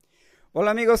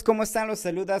Hola amigos, ¿cómo están? Los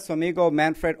saluda su amigo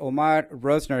Manfred Omar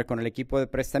Rosner con el equipo de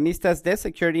prestamistas de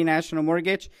Security National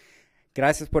Mortgage.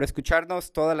 Gracias por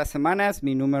escucharnos todas las semanas.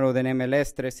 Mi número de NML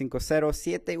es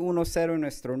 350-710 y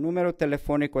nuestro número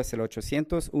telefónico es el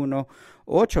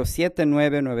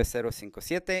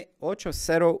 801-879-9057,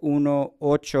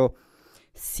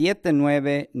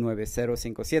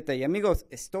 801-879-9057. Y amigos,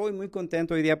 estoy muy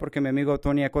contento hoy día porque mi amigo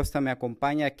Tony Acosta me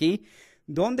acompaña aquí,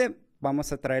 donde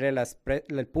vamos a traer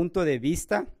el punto de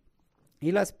vista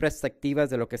y las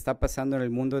perspectivas de lo que está pasando en el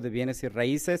mundo de bienes y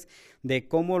raíces, de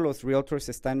cómo los realtors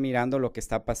están mirando lo que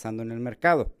está pasando en el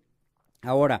mercado.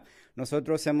 Ahora,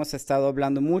 nosotros hemos estado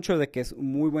hablando mucho de que es un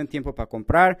muy buen tiempo para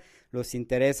comprar, los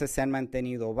intereses se han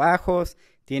mantenido bajos,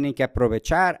 tienen que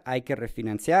aprovechar, hay que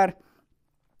refinanciar,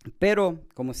 pero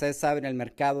como ustedes saben, el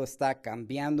mercado está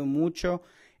cambiando mucho.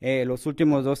 Los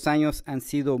últimos 2 años han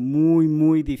sido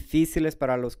muy difíciles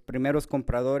para los primeros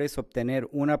compradores obtener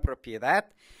una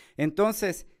propiedad.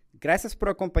 Entonces, gracias por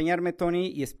acompañarme, Tony,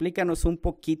 y explícanos un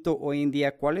poquito hoy en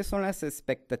día cuáles son las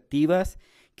expectativas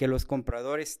que los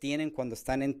compradores tienen cuando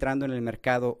están entrando en el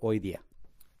mercado hoy día.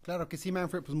 Claro que sí,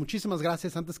 Manfred. Pues muchísimas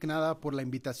gracias antes que nada por la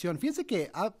invitación. Fíjense que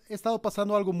ha estado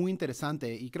pasando algo muy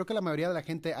interesante y creo que la mayoría de la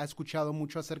gente ha escuchado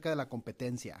mucho acerca de la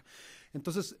competencia.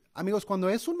 Entonces, amigos, cuando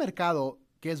es un mercado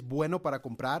que es bueno para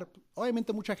comprar,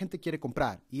 obviamente mucha gente quiere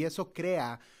comprar y eso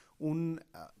crea una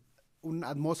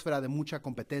atmósfera de mucha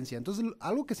competencia. Entonces,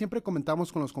 algo que siempre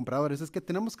comentamos con los compradores es que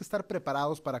tenemos que estar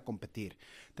preparados para competir.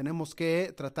 Tenemos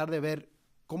que tratar de ver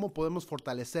cómo podemos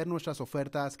fortalecer nuestras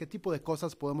ofertas, qué tipo de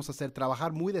cosas podemos hacer,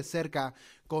 trabajar muy de cerca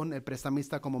con el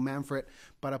prestamista como Manfred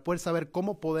para poder saber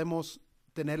cómo podemos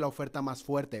tener la oferta más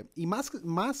fuerte. Y más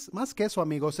que eso,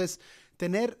 amigos, es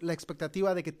tener la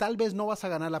expectativa de que tal vez no vas a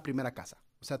ganar la primera casa.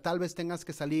 O sea, tal vez tengas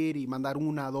que salir y mandar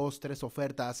 1, 2, 3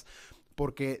 ofertas,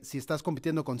 porque si estás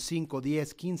compitiendo con 5,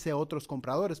 10, 15 otros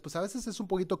compradores, pues a veces es un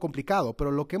poquito complicado, pero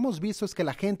lo que hemos visto es que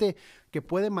la gente que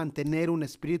puede mantener un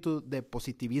espíritu de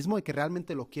positivismo y que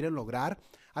realmente lo quieren lograr,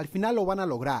 al final lo van a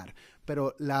lograr,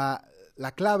 pero la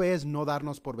clave es no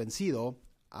darnos por vencido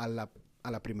a la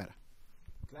primera.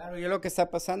 Claro, yo lo que está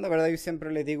pasando, ¿verdad? Yo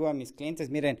siempre le digo a mis clientes,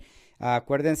 miren,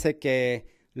 acuérdense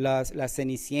que las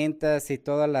cenicientas y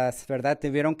todas las, ¿verdad?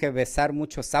 Tuvieron que besar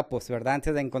muchos sapos, ¿verdad?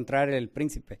 Antes de encontrar el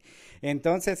príncipe.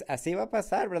 Entonces, así va a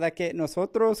pasar, ¿verdad? Que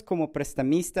nosotros como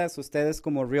prestamistas, ustedes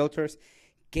como realtors,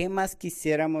 ¿qué más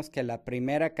quisiéramos que la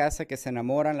primera casa que se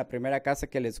enamoran, la primera casa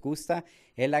que les gusta,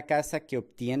 es la casa que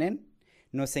obtienen?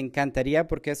 Nos encantaría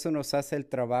porque eso nos hace el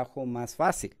trabajo más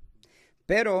fácil.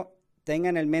 Pero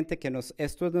tengan en mente que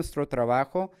esto es nuestro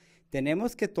trabajo,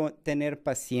 tenemos que tener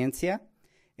paciencia.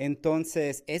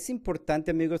 Entonces, es importante,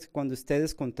 amigos, que cuando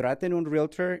ustedes contraten un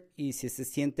realtor y si se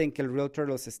sienten que el realtor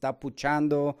los está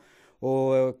puchando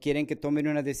o quieren que tomen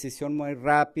una decisión muy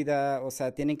rápida, o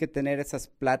sea, tienen que tener esas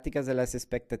pláticas de las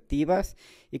expectativas.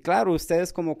 Y claro,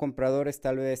 ustedes como compradores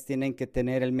tal vez tienen que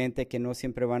tener en mente que no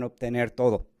siempre van a obtener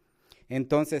todo.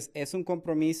 Entonces, es un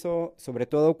compromiso, sobre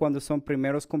todo cuando son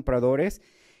primeros compradores.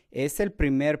 Es el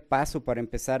primer paso para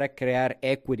empezar a crear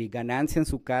equity, ganancia en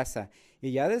su casa.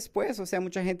 Y ya después, o sea,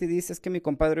 mucha gente dice, es que mi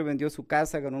compadre vendió su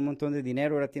casa, ganó un montón de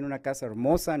dinero, ahora tiene una casa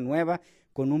hermosa, nueva,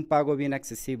 con un pago bien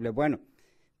accesible. Bueno,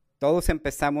 todos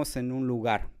empezamos en un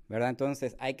lugar, ¿verdad?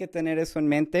 Entonces, hay que tener eso en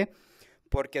mente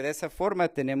porque de esa forma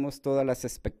tenemos todas las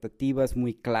expectativas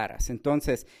muy claras.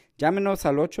 Entonces, llámenos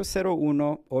al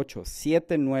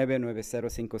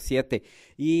 801-879-9057.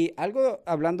 Y algo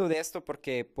hablando de esto,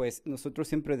 porque pues nosotros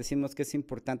siempre decimos que es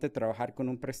importante trabajar con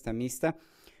un prestamista,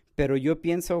 pero yo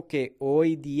pienso que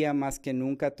hoy día más que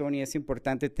nunca, Tony, es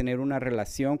importante tener una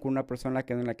relación con una persona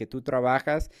en la que tú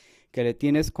trabajas, que le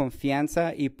tienes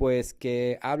confianza y pues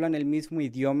que hablan el mismo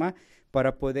idioma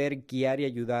para poder guiar y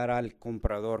ayudar al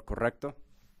comprador, ¿correcto?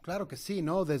 Claro que sí,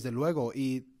 ¿no? Desde luego.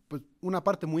 Y pues una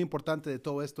parte muy importante de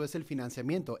todo esto es el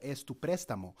financiamiento, es tu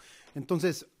préstamo.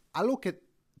 Entonces, algo que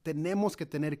tenemos que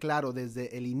tener claro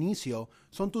desde el inicio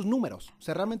son tus números. O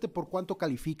sea, realmente por cuánto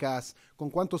calificas, con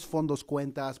cuántos fondos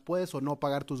cuentas, puedes o no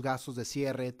pagar tus gastos de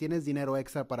cierre, tienes dinero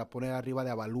extra para poner arriba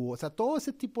de avalúo. O sea, todo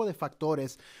ese tipo de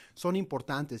factores son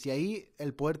importantes y ahí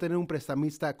el poder tener un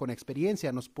prestamista con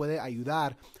experiencia nos puede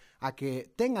ayudar a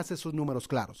que tengas esos números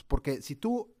claros. Porque si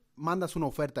tú mandas una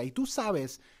oferta y tú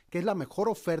sabes que es la mejor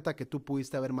oferta que tú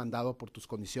pudiste haber mandado por tus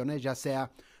condiciones, ya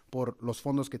sea por los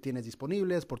fondos que tienes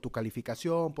disponibles, por tu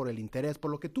calificación, por el interés, por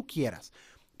lo que tú quieras.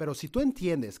 Pero si tú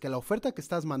entiendes que la oferta que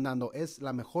estás mandando es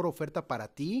la mejor oferta para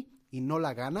ti y no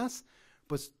la ganas,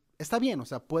 pues está bien, o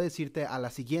sea, puedes irte a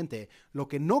la siguiente. Lo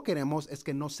que no queremos es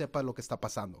que no sepas lo que está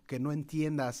pasando, que no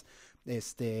entiendas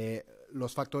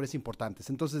los factores importantes.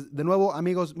 Entonces, de nuevo,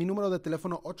 amigos, mi número de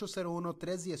teléfono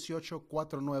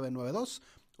 801-318-4992,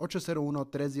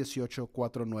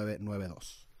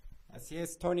 801-318-4992. Así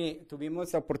es, Tony.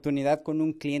 Tuvimos la oportunidad con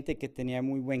un cliente que tenía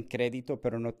muy buen crédito,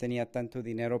 pero no tenía tanto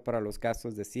dinero para los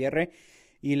gastos de cierre.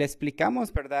 Y le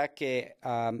explicamos, ¿verdad?, que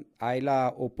hay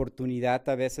la oportunidad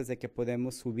a veces de que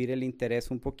podemos subir el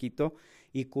interés un poquito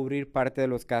y cubrir parte de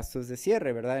los gastos de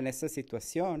cierre, ¿verdad? En esta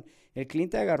situación, el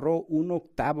cliente agarró un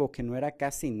octavo, que no era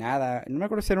casi nada. No me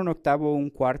acuerdo si era un octavo o un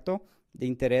cuarto de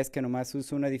interés, que nomás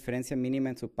usa una diferencia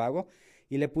mínima en su pago.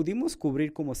 Y le pudimos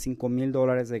cubrir como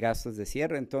 $5,000 de gastos de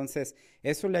cierre. Entonces,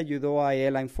 eso le ayudó a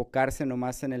él a enfocarse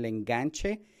nomás en el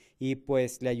enganche y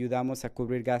pues le ayudamos a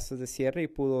cubrir gastos de cierre y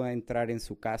pudo entrar en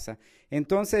su casa.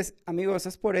 Entonces, amigos,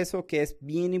 es por eso que es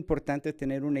bien importante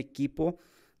tener un equipo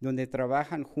donde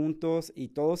trabajan juntos y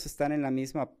todos están en la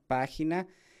misma página.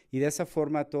 Y de esa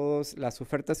forma todas las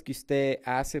ofertas que usted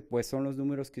hace pues son los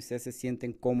números que usted se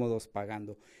sienten cómodos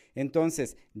pagando.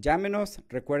 Entonces, llámenos,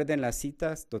 recuerden las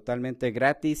citas totalmente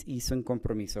gratis y sin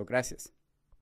compromiso. Gracias.